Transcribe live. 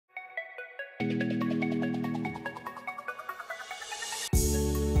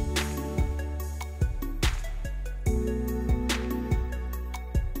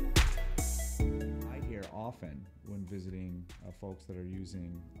Often when visiting folks that are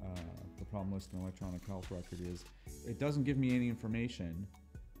using the problem list and electronic health record is it doesn't give me any information,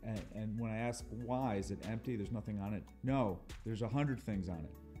 and when I ask why, is it empty, there's nothing on it? No, there's 100 things on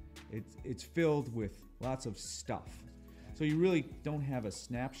it. It's filled with lots of stuff. So you really don't have a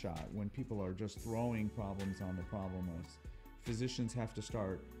snapshot when people are just throwing problems on the problem list. Physicians have to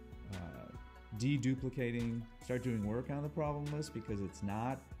start deduplicating, start doing work on the problem list because it's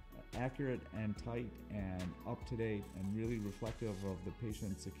not accurate and tight and up-to-date and really reflective of the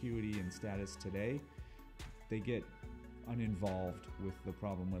patient's acuity and status today. They get uninvolved with the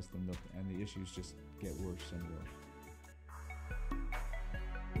problem list and the issues just get worse and worse.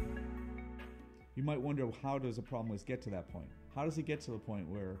 You might wonder, how does a problem list get to that point? How does it get to the point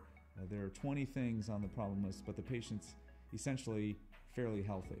where there are 20 things on the problem list but the patient's essentially fairly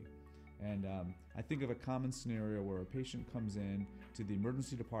healthy? And I think of a common scenario where a patient comes in to the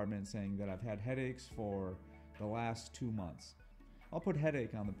emergency department saying that I've had headaches for the last 2 months. I'll put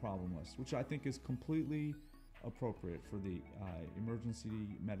headache on the problem list, which I think is completely appropriate for the emergency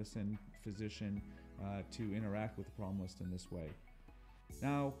medicine physician to interact with the problem list in this way.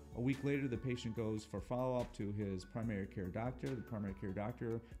 Now, a week later, the patient goes for follow-up to his primary care doctor. The primary care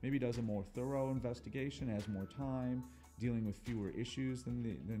doctor maybe does a more thorough investigation, has more time, dealing with fewer issues than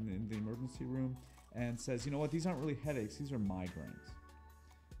in the emergency room, and says, you know what, these aren't really headaches, these are migraines.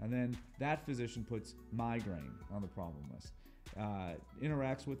 And then that physician puts migraine on the problem list,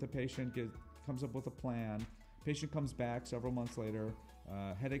 interacts with the patient, comes up with a plan. Patient comes back several months later,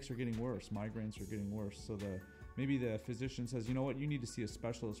 headaches are getting worse, migraines are getting worse, so maybe the physician says, you know what, you need to see a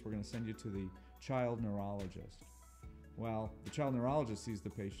specialist, we're going to send you to the child neurologist. Well, the child neurologist sees the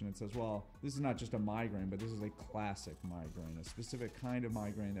patient and says, well, this is not just a migraine, but this is a classic migraine, a specific kind of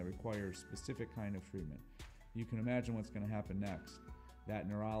migraine that requires specific kind of treatment. You can imagine what's going to happen next. That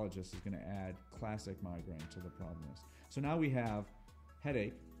neurologist is going to add classic migraine to the problem list. So now we have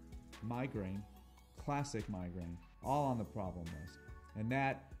headache, migraine, classic migraine, all on the problem list. And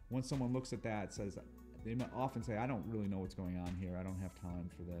that, when someone looks at that, says, they often say, I don't really know what's going on here, I don't have time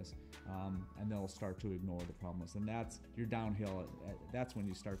for this, and they'll start to ignore the problem list. And that's, you're downhill, that's when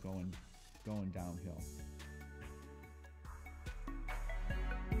you start going downhill.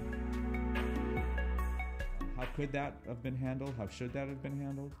 How could that have been handled? How should that have been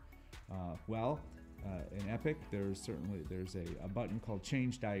handled? In Epic, there's a button called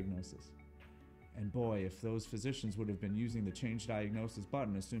Change Diagnosis. And boy, if those physicians would have been using the Change Diagnosis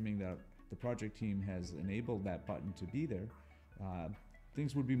button, assuming that the project team has enabled that button to be there,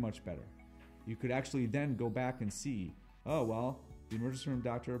 things would be much better. You could actually then go back and see, oh, well, the emergency room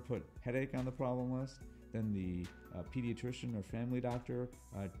doctor put headache on the problem list, then the pediatrician or family doctor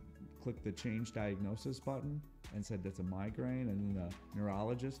clicked the Change Diagnosis button and said that's a migraine, and then the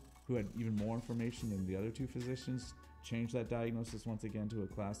neurologist, who had even more information than the other two physicians, changed that diagnosis once again to a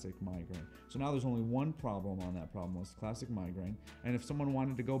classic migraine. So now there's only one problem on that problem list, classic migraine. And if someone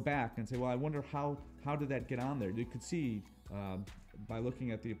wanted to go back and say, well, I wonder how did that get on there? You could see by looking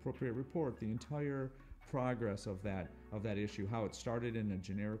at the appropriate report the entire progress of that issue, how it started in a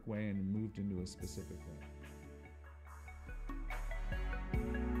generic way and moved into a specific way.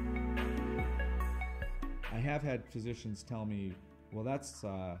 I have had physicians tell me, well,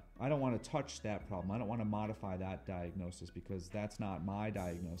 I don't want to touch that problem. I don't want to modify that diagnosis because that's not my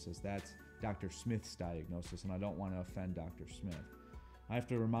diagnosis. That's Dr. Smith's diagnosis, and I don't want to offend Dr. Smith. I have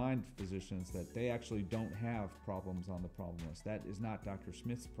to remind physicians that they actually don't have problems on the problem list. That is not Dr.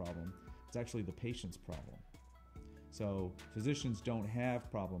 Smith's problem. It's actually the patient's problem. So physicians don't have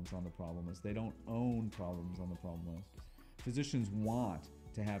problems on the problem list. They don't own problems on the problem list. Physicians want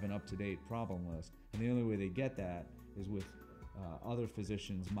to have an up-to-date problem list, and the only way they get that is with other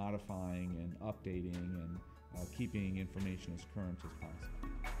physicians modifying and updating and keeping information as current as possible.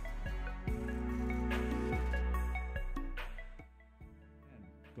 And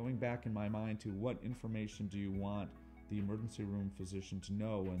going back in my mind to what information do you want the emergency room physician to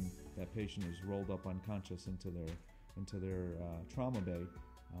know when that patient is rolled up unconscious into their trauma bay,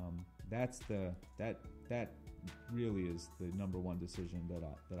 that really is the number one decision that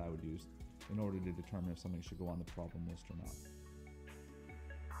I would use in order to determine if somebody should go on the problem list or not.